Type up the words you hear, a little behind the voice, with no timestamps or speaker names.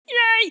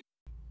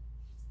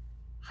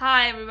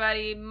Hi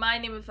everybody, my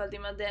name is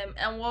Fatima Dem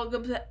and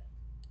welcome to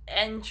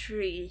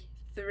entry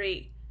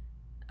 3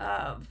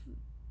 of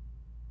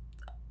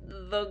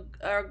the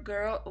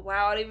girl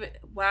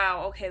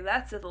okay,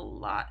 that's a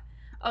lot.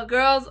 A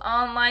girl's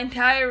online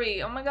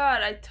diary. Oh my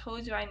god, I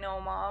told you I know,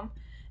 mom.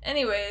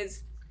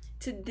 Anyways,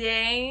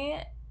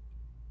 today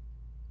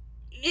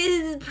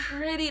is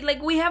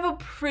we have a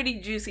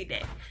pretty juicy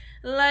day.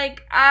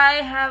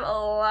 I have a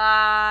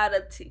lot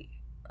of tea.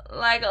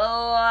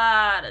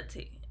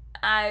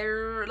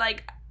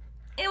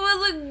 It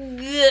was a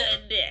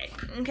good day.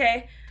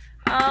 Okay.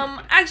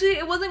 Actually,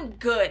 it wasn't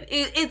good.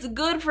 It's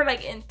good for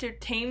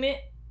entertainment.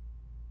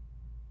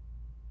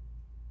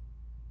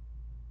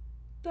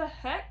 The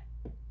heck?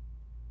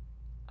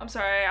 I'm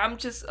sorry.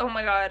 Oh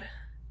my god.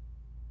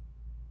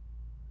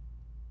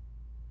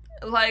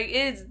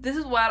 This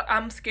is why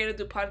I'm scared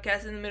to do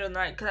podcasts in the middle of the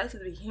night because I have to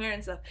be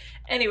hearing stuff.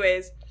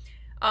 Anyways,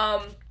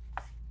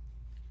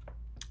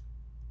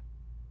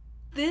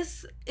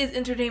 this is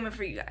entertainment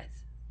for you guys.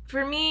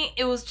 For me,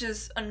 it was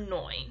just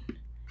annoying.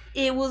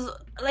 It was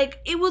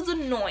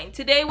annoying.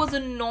 Today was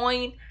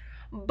annoying,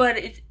 but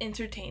it's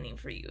entertaining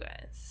for you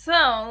guys.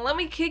 So let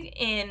me kick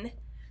in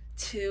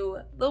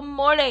to the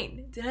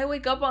morning. Did I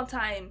wake up on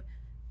time?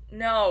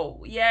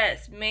 No.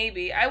 Yes,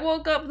 maybe. I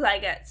woke up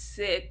at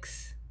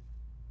 6.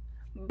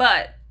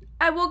 But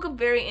I woke up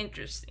very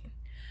interesting.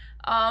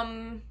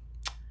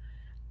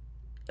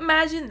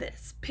 Imagine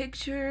this.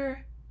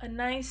 Picture a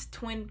nice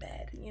twin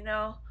bed,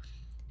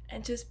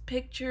 and just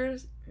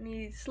pictures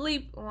me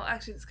sleep. Well,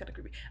 actually, it's kind of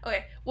creepy.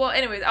 Okay, well,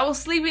 anyways, I was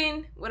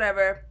sleeping,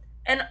 whatever,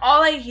 and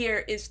all I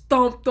hear is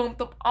thump, thump,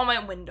 thump on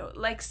my window.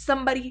 Like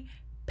somebody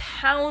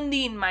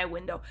pounding my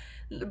window,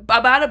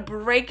 about to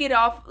break it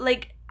off.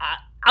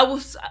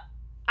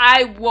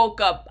 I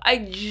woke up. I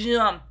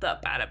jumped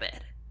up out of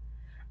bed.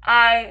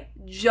 I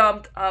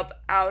jumped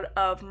up out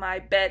of my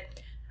bed.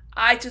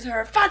 I just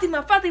heard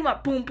Fatima,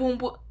 Fatima, boom, boom,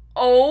 boom.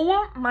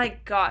 Oh my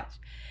gosh.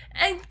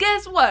 And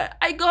guess what?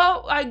 I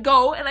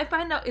go and I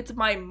find out it's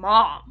my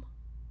mom.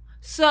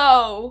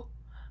 So,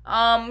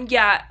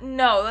 yeah,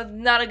 no, that's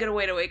not a good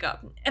way to wake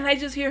up. And I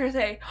just hear her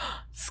say,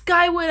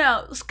 Sky went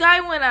out,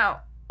 Sky went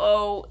out.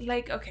 Oh,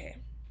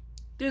 okay.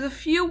 There's a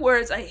few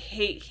words I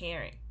hate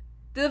hearing.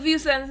 There's a few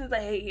sentences I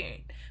hate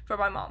hearing from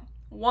my mom.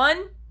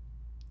 1,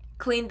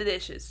 clean the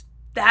dishes.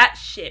 That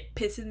shit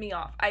pisses me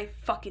off. I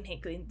fucking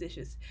hate cleaning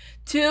dishes.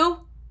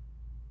 2,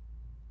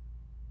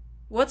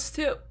 what's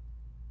 2?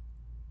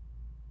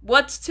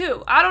 What's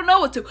 2? I don't know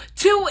what 2.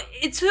 2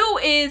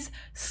 is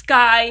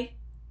Sky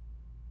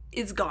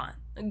is gone.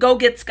 Go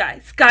get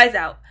Sky. Sky's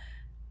out.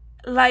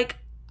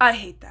 I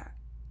hate that.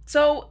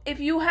 So,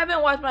 if you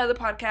haven't watched my other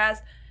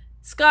podcast,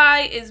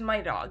 Sky is my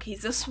dog.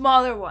 He's the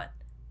smaller one,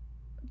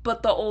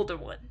 but the older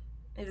one,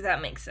 if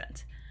that makes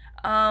sense.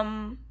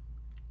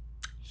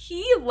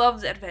 He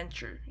loves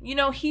adventure. He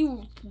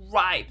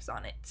thrives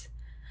on it.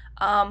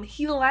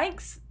 He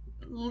likes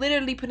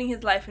literally putting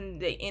his life in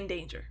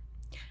danger.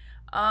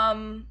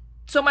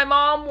 So my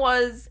mom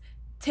was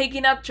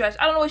taking out trash.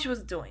 I don't know what she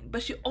was doing,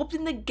 but she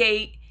opened the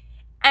gate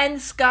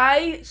and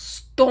Sky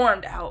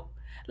stormed out.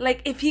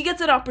 If he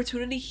gets an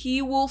opportunity,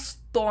 he will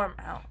storm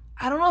out.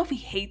 I don't know if he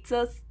hates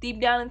us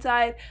deep down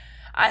inside.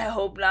 I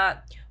hope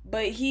not.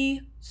 But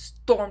he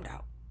stormed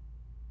out.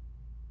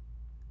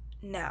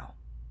 Now,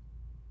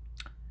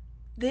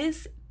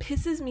 this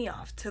pisses me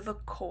off to the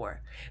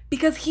core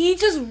because he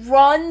just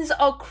runs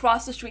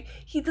across the street.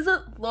 He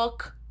doesn't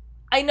look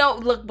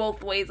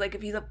both ways.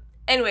 If he's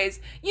anyways,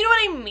 you know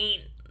what I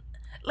mean?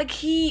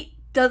 He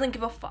doesn't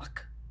give a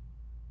fuck.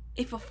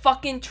 If a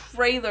fucking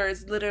trailer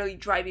is literally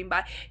driving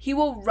by, he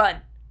will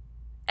run.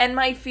 And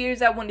my fear is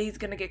that one day he's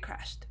gonna get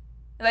crashed.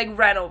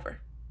 Ran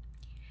over.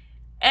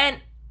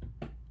 And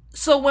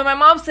so when my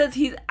mom says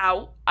he's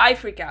out, I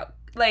freak out.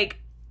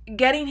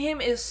 Getting him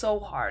is so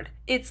hard.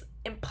 It's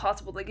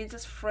impossible. It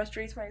just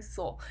frustrates my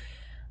soul.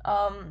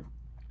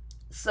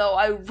 So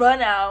I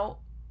run out,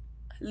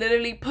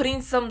 literally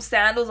putting some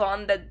sandals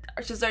on that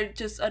are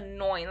just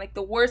annoying.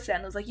 The worst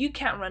sandals. You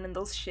can't run in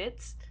those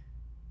shits.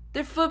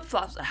 They're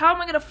flip-flops. How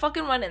am I gonna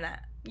fucking run in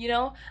that?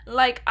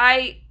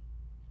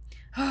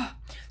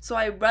 So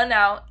I run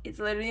out. It's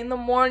literally in the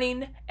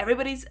morning.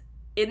 Everybody's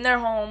in their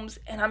homes,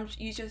 and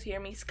you just hear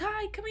me,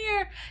 Sky, come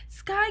here.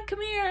 Sky,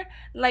 come here.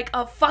 Like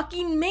a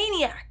fucking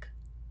maniac.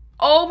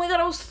 Oh my god,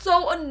 I was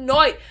so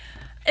annoyed.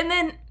 And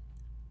then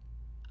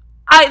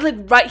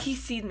he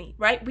sees me,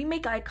 right? We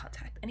make eye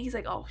contact, and he's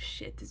like, oh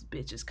shit, this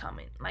bitch is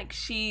coming.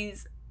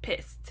 She's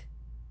pissed.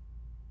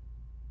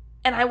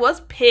 And I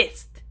was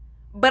pissed,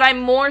 but I'm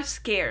more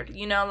scared,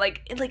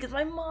 it's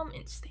my mom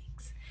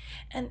instincts.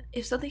 And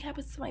if something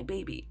happens to my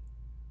baby,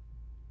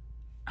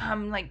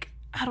 I'm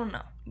I don't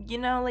know,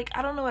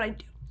 I don't know what I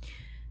do.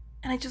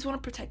 And I just want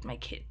to protect my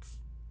kids.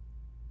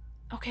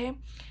 Okay?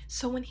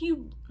 So when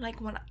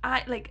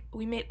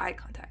we made eye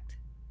contact,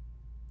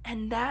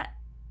 and that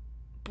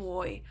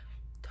boy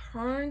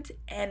turns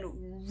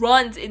and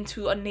runs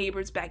into a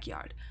neighbor's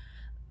backyard.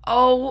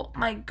 Oh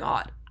my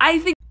god.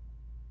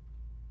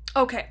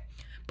 Okay.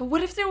 But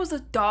what if there was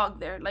a dog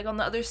there, like on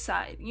the other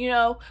side, you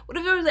know? What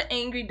if there was an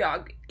angry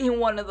dog in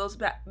one of those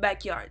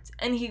backyards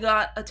and he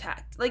got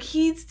attacked? Like,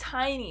 he's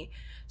tiny.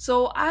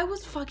 So I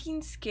was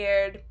fucking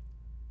scared.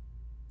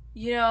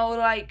 You know,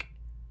 like,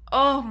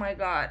 oh my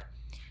god.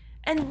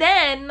 And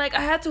then, like,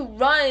 I had to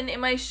run in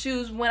my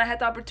shoes when I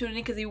had the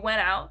opportunity because he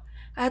went out.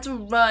 I had to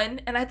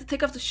run and I had to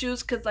take off the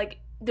shoes because, like,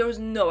 there was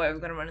no way I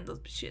was gonna run in those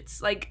shits.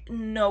 Like,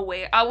 no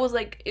way. I was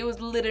like, it was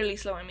literally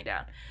slowing me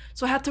down.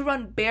 So I had to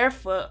run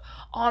barefoot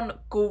on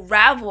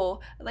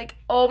gravel. Like,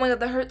 oh my god,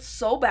 that hurt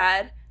so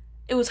bad.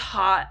 It was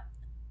hot.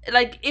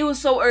 Like, it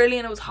was so early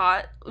and it was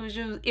hot. It was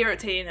just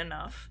irritating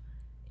enough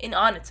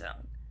on its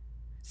own.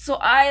 So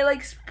I,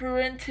 like,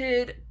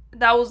 sprinted.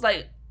 That was,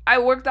 like, I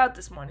worked out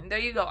this morning. There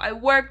you go. I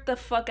worked the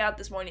fuck out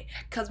this morning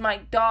because my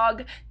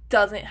dog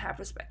doesn't have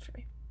respect for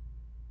me.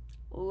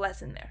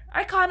 Lesson there.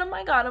 I got him,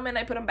 and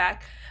I put him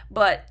back.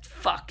 But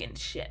fucking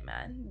shit,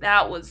 man.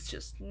 That was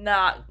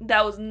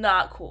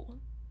not cool.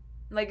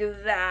 Like,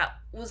 that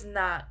was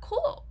not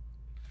cool.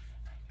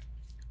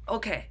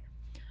 Okay.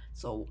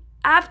 So,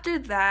 after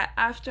that,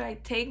 after I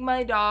take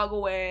my dog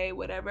away,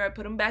 whatever, I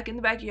put him back in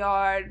the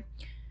backyard,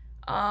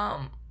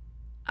 I,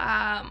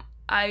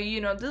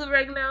 do the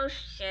regular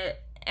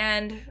shit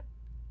and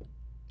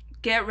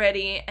get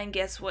ready, and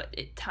guess what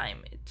it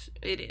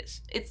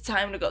is. It's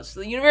time to go to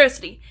the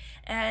university.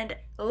 And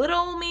little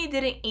old me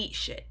didn't eat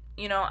shit.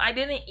 I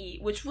didn't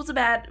eat, which was a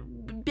bad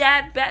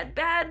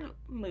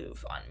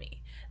move on me.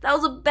 That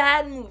was a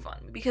bad move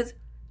on me, because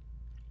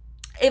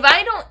if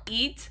I don't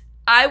eat,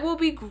 I will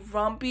be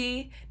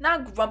grumpy.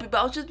 Not grumpy, but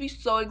I'll just be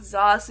so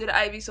exhausted.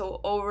 I'd be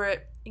so over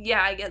it.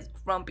 Yeah, I guess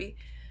grumpy.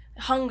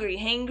 Hungry,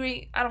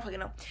 hangry, I don't fucking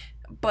know.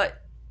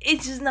 But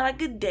it's just not a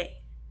good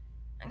day.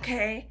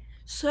 Okay?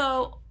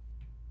 So,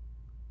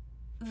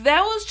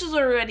 that was just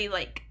already,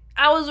 like,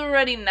 I was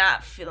already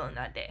not feeling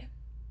that day.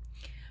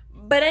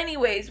 But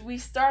anyways, we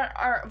start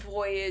our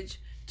voyage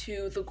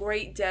to the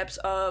great depths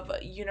of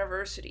the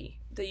university.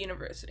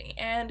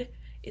 And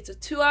it's a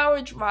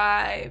 2-hour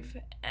drive,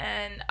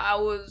 and I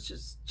was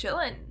just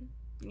chilling,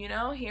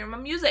 hearing my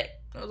music.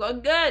 It was all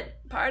good,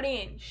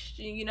 partying,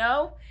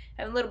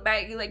 having a little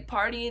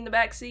party in the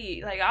back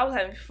seat. Like, I was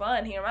having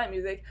fun hearing my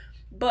music.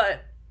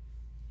 But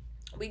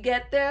we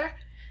get there,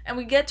 and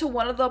we get to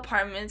one of the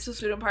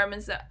student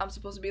apartments that I'm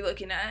supposed to be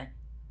looking at.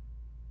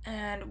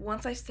 And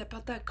once I step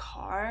out that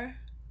car,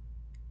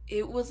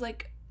 it was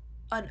like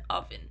an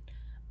oven,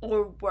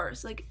 or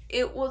worse. Like,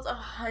 it was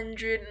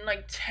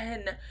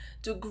 110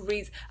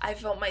 degrees. I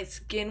felt my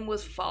skin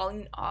was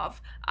falling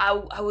off. I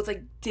was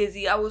like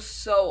dizzy. I was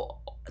so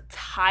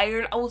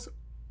tired. I was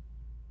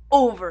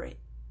over it.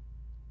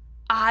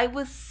 I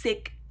was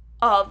sick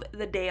of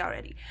the day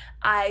already.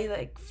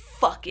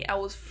 Fuck it. I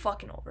was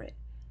fucking over it.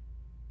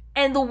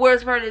 And the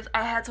worst part is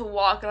I had to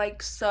walk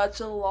like such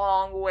a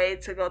long way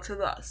to go to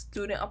the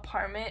student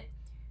apartment,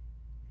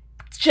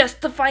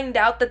 just to find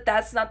out that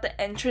that's not the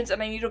entrance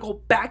and I need to go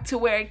back to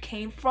where I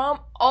came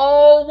from.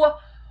 Oh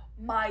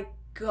my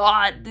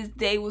god, this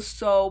day was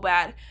so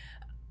bad.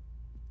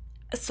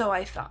 So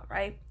I thought,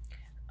 right?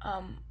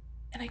 And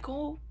I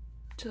go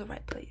to the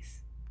right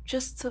place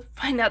just to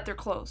find out they're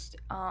closed.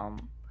 I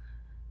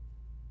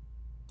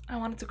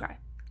wanted to cry.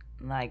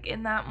 Like,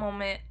 in that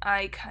moment,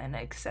 I kind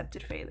of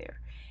accepted failure.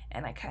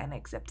 And I kind of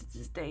accepted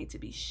this day to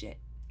be shit,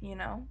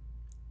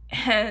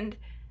 And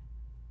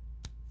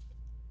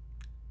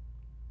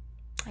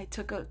I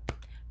took a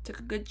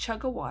good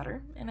chug of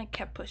water, and I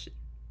kept pushing.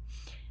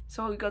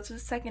 So we go to the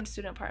second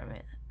student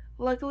apartment.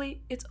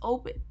 Luckily, it's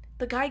open.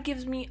 The guy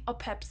gives me a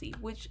Pepsi,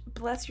 which,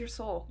 bless your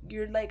soul,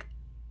 you're like,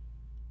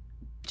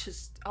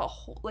 just a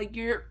whole, like,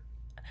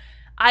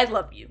 I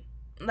love you.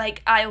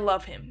 Like, I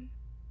love him.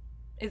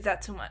 Is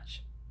that too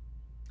much?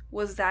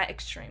 Was that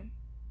extreme?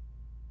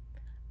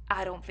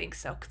 I don't think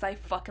so, because I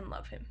fucking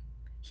love him.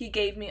 He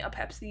gave me a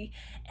Pepsi,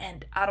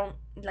 and I don't,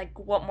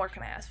 what more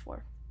can I ask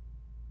for?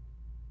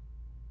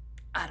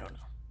 I don't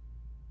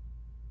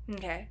know.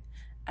 Okay?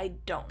 I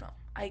don't know.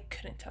 I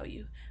couldn't tell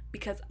you,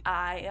 because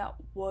I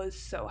was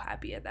so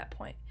happy at that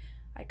point.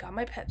 I got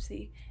my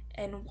Pepsi,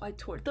 and I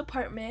toured the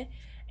apartment,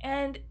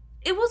 and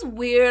it was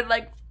weird.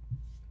 Like,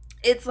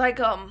 it's like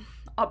a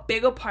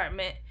big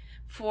apartment,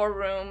 4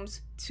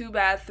 rooms, 2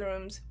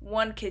 bathrooms,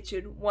 1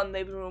 kitchen, 1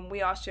 living room.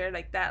 We all share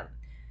like that.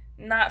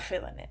 Not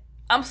feeling it.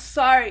 I'm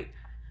sorry.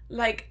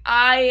 Like,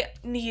 I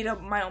need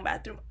my own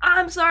bathroom.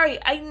 I'm sorry.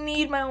 I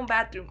need my own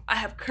bathroom. I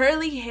have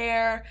curly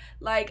hair.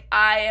 Like,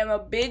 I am a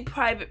big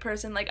private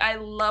person. Like, I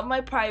love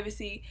my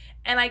privacy.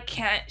 And I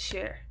can't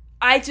share.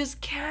 I just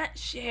can't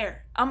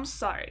share. I'm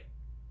sorry.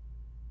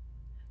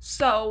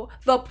 So,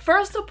 the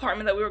first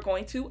apartment that we were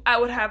going to, I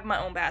would have my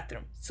own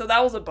bathroom. So,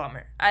 that was a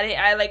bummer.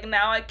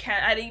 Now I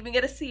can't. I didn't even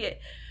get to see it.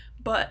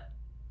 But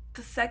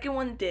the second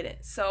one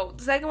didn't. So,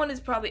 the second one is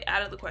probably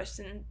out of the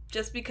question.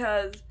 Just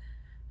because,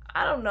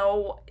 I don't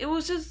know, it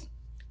was just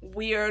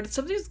weird.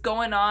 Something's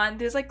going on.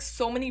 There's like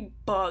so many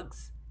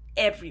bugs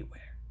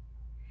everywhere.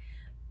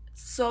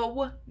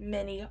 So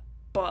many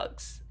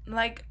bugs.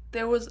 Like,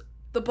 there was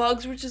The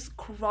bugs were just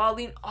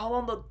crawling all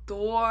on the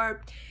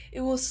door.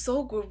 It was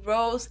so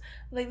gross.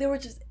 Like, they were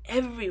just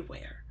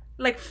everywhere.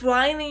 Like,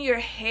 flying in your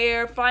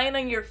hair, flying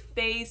on your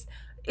face.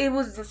 It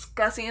was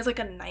disgusting. It's like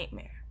a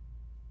nightmare.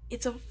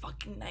 It's a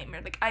fucking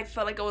nightmare. Like, I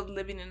felt like I was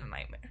living in a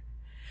nightmare.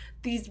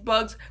 These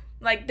bugs,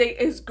 like,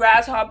 it's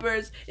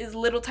grasshoppers, it's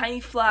little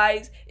tiny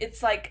flies.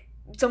 It's like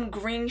some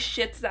green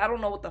shits that I don't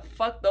know what the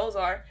fuck those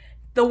are.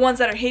 The ones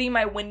that are hitting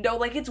my window.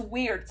 Like, it's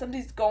weird.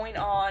 Something's going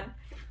on.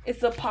 It's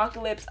the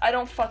apocalypse. I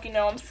don't fucking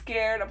know. I'm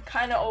scared. I'm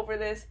kind of over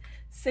this.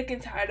 Sick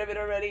and tired of it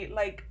already.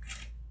 Like,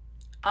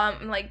 I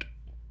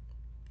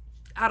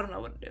don't know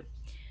what to do.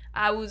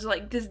 I was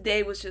like, this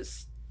day was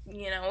just,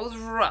 it was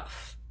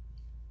rough.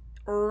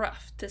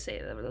 Rough, to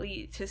say the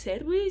least. To say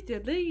the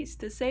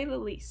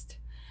least.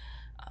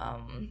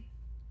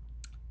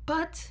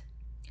 But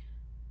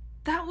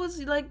that was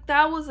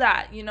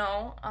that.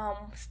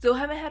 Still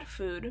haven't had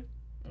food.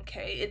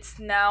 Okay, it's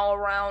now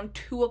around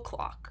 2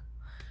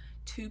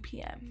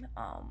 p.m.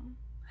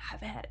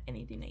 Haven't had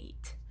anything to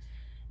eat.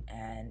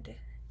 And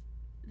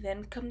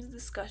then comes the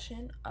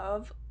discussion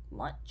of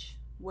lunch.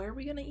 Where are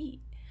we gonna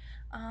eat?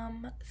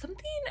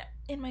 Something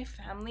in my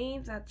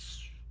family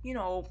that's,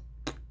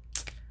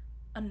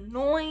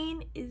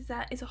 annoying is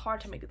that it's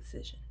hard to make a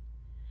decision.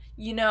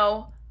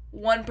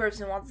 One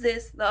person wants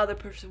this, the other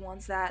person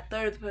wants that, the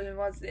other person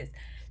wants this.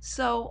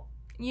 So,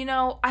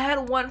 I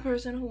had one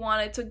person who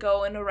wanted to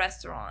go in a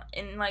restaurant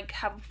and, like,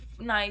 have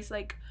a nice,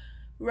 like,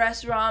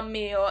 restaurant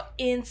meal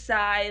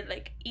inside,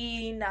 like,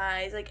 eating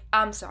nice. Like,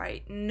 I'm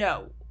sorry.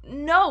 No,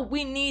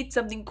 we need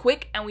something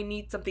quick and we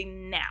need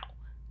something now.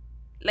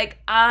 Like,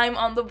 I'm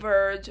on the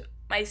verge.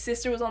 My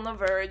sister was on the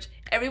verge.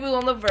 Everybody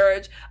was on the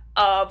verge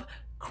of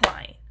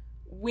crying.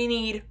 We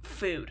need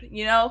food,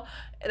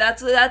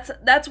 That's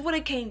what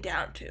it came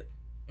down to,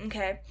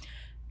 okay?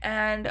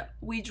 And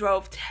we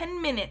drove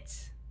 10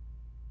 minutes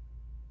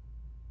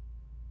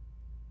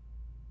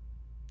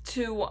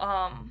to,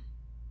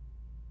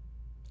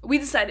 we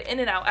decided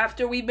In-N-Out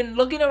after we've been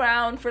looking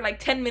around for like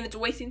 10 minutes,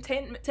 wasting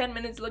 10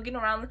 minutes looking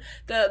around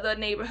the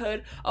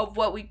neighborhood of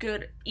what we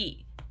could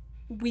eat.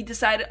 We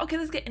decided, okay,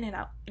 let's get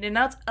In-N-Out.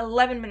 In-N-Out's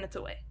 11 minutes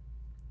away.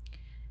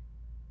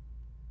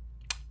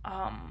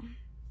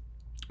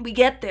 We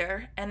get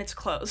there and it's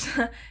closed.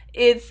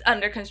 It's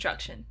under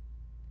construction.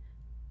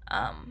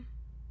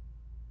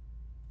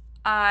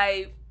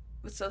 I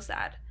was so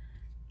sad.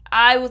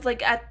 I was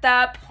like, at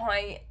that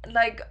point,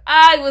 like,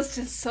 I was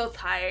just so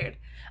tired.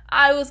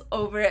 I was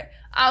over it.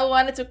 I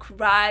wanted to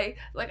cry.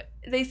 Like,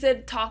 they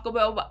said Taco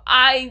Bell, but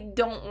I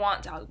don't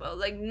want Taco Bell.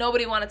 Like,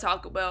 nobody wanted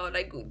Taco Bell.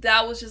 Like,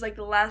 that was just like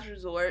the last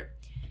resort.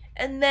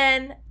 And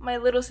then my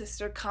little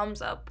sister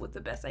comes up with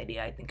the best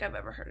idea I think I've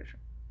ever heard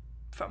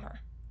from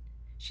her.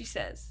 She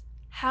says,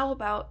 how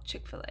about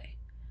Chick-fil-A?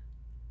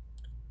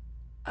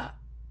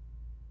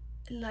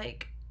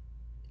 Like,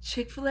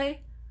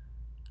 Chick-fil-A?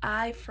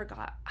 I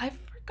forgot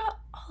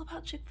all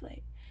about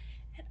Chick-fil-A.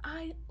 And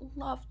I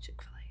love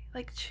Chick-fil-A.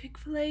 Like,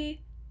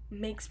 Chick-fil-A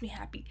makes me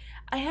happy.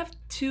 I have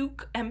 2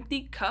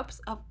 empty cups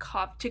of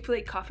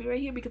Chick-fil-A coffee right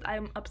here because I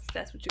am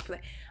obsessed with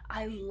Chick-fil-A.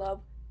 I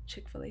love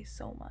Chick-fil-A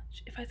so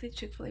much. If I say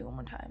Chick-fil-A one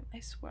more time, I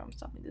swear I'm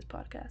stopping this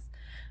podcast.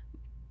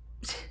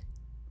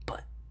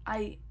 But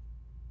I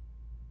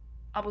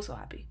was so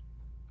happy.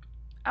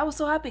 I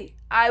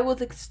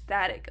was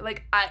ecstatic.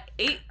 Like, I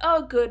ate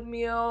a good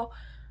meal.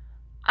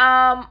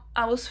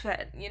 I was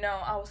fed,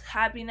 I was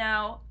happy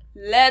now.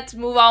 Let's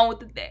move on with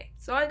the day.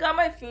 So I got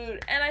my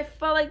food and I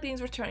felt like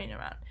things were turning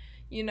around,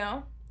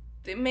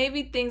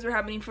 Maybe things were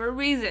happening for a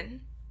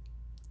reason.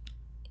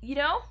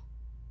 I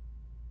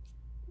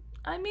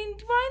mean,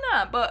 why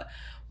not? But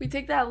we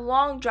take that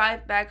long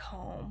drive back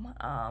home.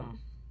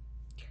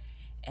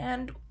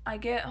 And I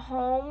get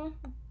home,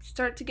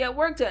 start to get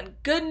work done.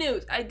 Good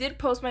news, I did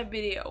post my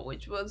video,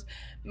 which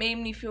made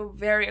me feel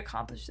very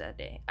accomplished that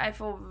day. I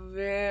feel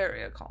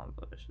very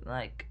accomplished.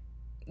 Like,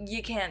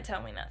 you can't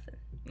tell me nothing,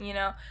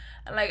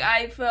 Like,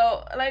 I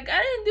felt like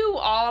I didn't do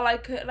all I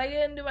could. Like, I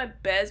didn't do my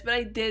best, but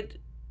I did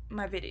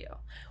my video,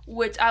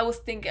 which I was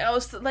thinking, I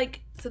was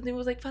like, something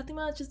was like,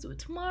 Fatima, just do it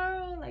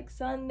tomorrow, like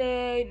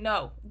Sunday.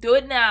 No, do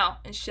it now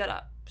and shut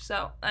up.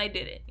 So I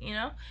did it,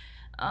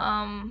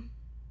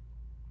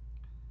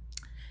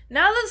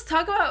 Now let's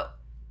talk about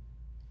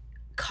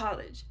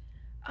college.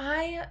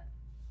 I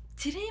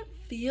didn't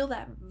feel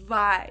that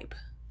vibe.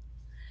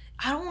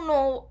 I don't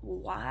know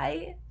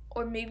why,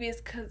 or maybe it's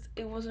because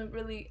it wasn't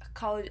really a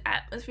college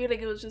atmosphere,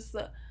 like it was just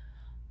the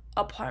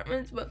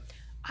apartments, but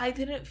I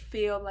didn't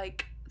feel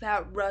like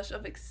that rush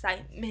of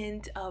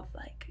excitement of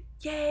like,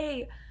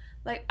 yay.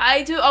 Like,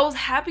 I was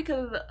happy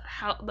because of the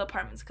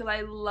apartments, because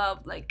I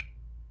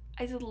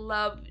just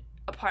love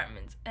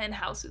apartments and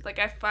houses. Like,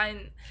 I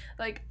find,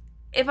 like,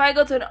 if I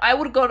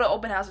would go to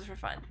open houses for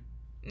fun.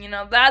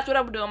 That's what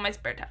I would do in my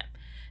spare time.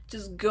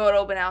 Just go to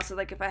open houses,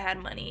 like, if I had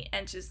money,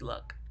 and just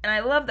look. And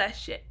I love that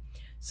shit.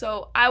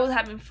 So I was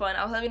having fun.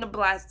 I was having a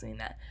blast doing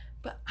that.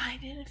 But I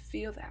didn't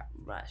feel that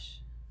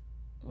rush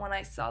when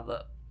I saw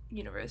the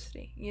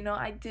university.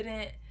 I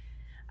didn't.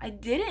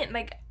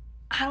 Like,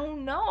 I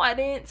don't know. I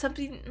didn't,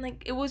 something,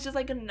 like, it was just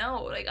like a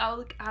no. Like, I was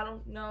like, I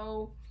don't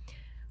know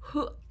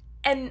who,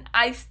 and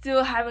I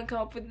still haven't come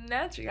up with an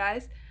answer,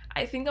 guys.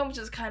 I think I'm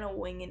just kind of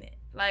winging it.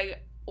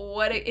 Like,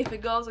 what if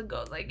it goes, it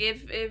goes. Like,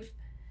 if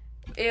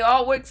it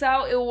all works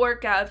out, it'll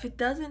work out. If it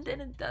doesn't,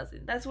 then it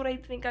doesn't. That's what I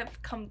think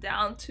I've come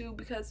down to,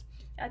 because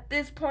at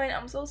this point,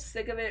 I'm so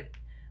sick of it.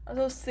 I'm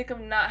so sick of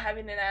not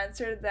having an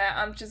answer that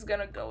I'm just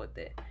gonna go with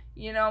it.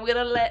 You know, I'm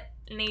gonna let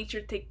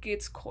nature take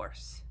its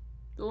course,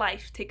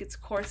 life take its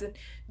course, and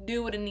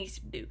do what it needs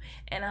to do.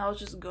 And I'll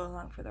just go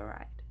along for the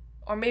ride.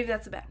 Or maybe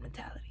that's a bad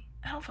mentality.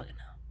 I don't fucking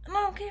know. And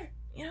I don't care.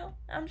 You know,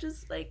 I'm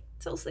just like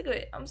so sick of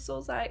it. I'm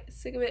so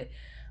sick of it.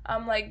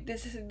 I'm like,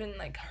 this has been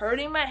like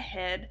hurting my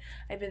head.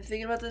 I've been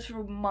thinking about this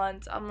for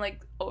months. I'm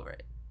like over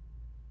it.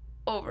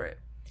 Over it.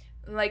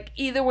 Like,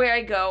 either way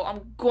I go,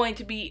 I'm going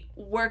to be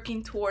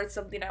working towards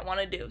something I want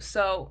to do.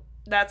 So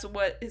that's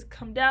what it's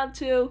come down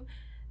to.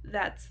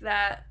 That's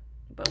that.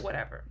 But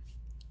whatever.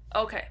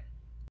 Okay.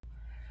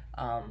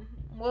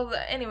 Well,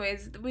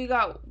 anyways, we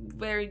got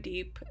very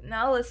deep.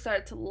 Now let's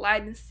start to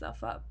lighten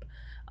stuff up.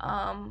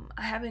 I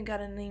haven't got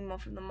an email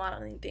from the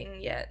modeling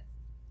thing yet,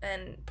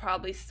 and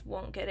probably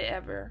won't get it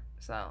ever.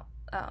 So,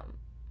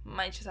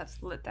 might just have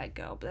to let that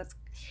go. But that's,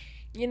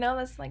 you know,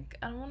 that's like,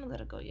 I don't want to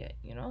let it go yet.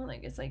 You know,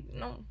 like, it's like,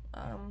 no,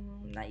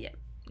 not yet.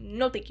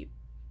 No, thank you.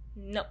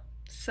 No.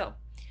 So,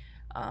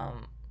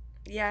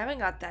 yeah, I haven't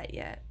got that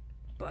yet,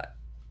 but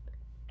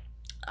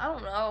I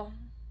don't know.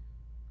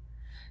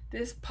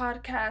 This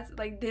podcast,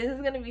 like, this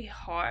is gonna be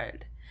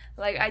hard.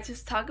 Like, I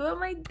just talk about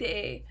my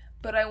day,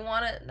 but I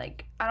want to,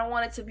 like, I don't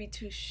want it to be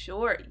too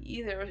short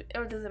either,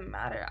 or it doesn't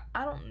matter.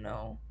 I don't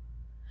know.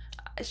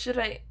 Should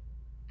I?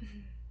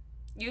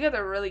 You guys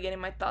are really getting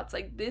my thoughts.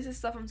 Like, this is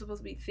stuff I'm supposed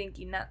to be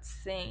thinking, not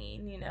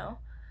saying, you know?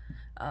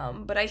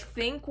 But I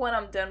think when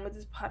I'm done with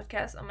this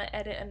podcast, I'm gonna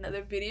edit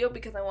another video,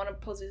 because I want to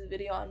post this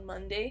video on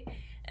Monday,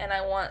 and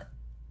I want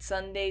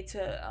Sunday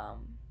to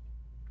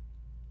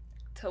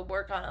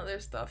work on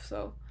other stuff.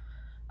 So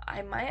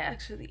I might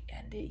actually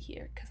end it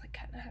here, because I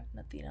kind of have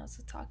nothing else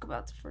to talk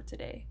about for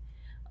today.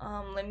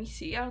 Let me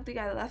see. I don't think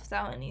I left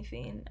out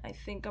anything. I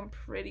think I'm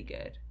pretty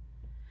good.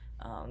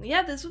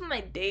 Yeah, this was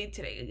my day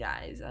today,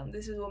 guys.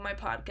 This is what my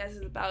podcast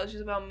is about. It's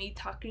just about me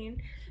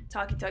talking,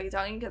 because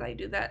I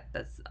do that.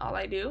 That's all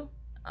I do.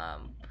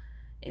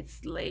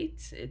 It's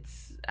late.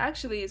 It's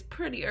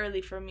pretty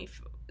early for me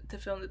to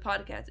film the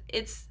podcast.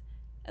 It's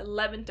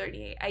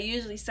 11:38. I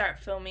usually start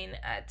filming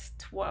at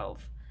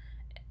 12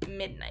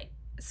 midnight.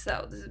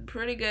 So this is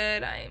pretty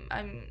good.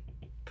 I'm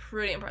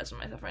pretty impressed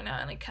with myself right now,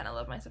 and I kind of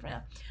love myself right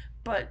now.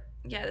 But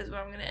yeah, this is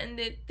where I'm gonna end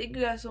it. Thank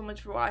you guys so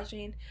much for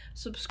watching.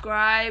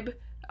 Subscribe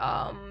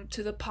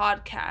to the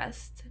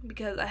podcast,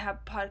 because I have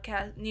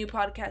new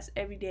podcasts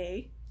every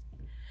day.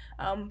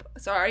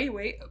 Sorry,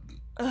 wait.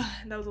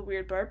 That was a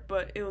weird burp,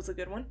 but it was a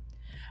good one.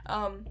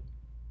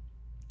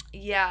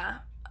 Yeah,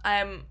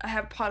 I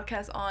have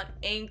podcasts on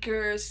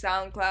Anchor,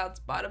 SoundCloud,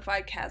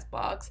 Spotify,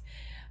 Castbox,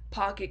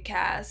 Pocket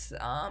Cast,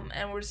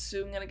 and we're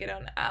soon gonna get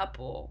on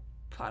Apple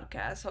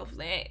Podcasts.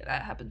 Hopefully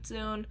that happens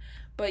soon.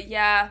 But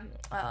yeah,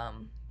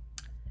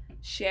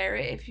 share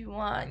it if you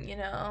want, you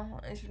know.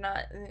 If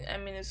not, I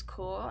mean, it's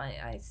cool.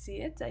 I see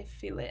it, I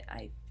feel it,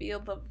 I feel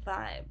the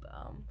vibe.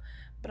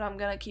 But I'm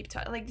gonna keep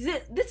talking. Like,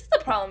 this is the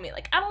problem with me.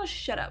 Like, I don't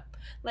shut up.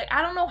 Like,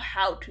 I don't know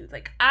how to.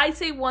 Like, I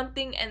say one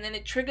thing, and then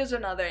it triggers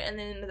another, and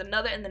then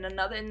another, and then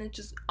another, and it's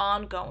just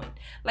ongoing.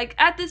 Like,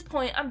 at this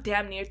point, I'm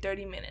damn near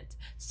 30 minutes.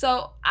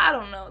 So, I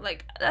don't know.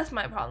 Like, that's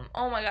my problem.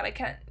 Oh my god, I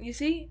can't. You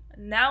see?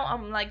 Now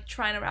I'm, like,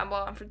 trying to ramble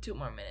on for 2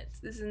 more minutes.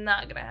 This is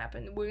not gonna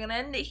happen. We're gonna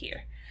end it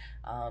here.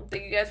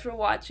 Thank you guys for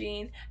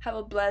watching. Have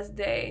a blessed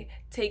day.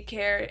 Take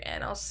care,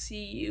 and I'll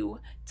see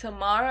you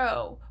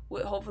tomorrow.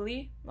 With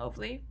hopefully.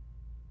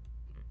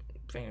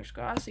 Fingers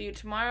crossed. See you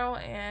tomorrow,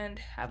 and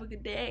have a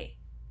good day.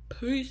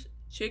 Peace,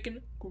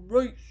 chicken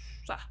grace.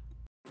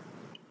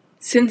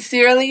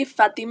 Sincerely,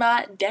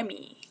 Fatima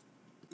Demi.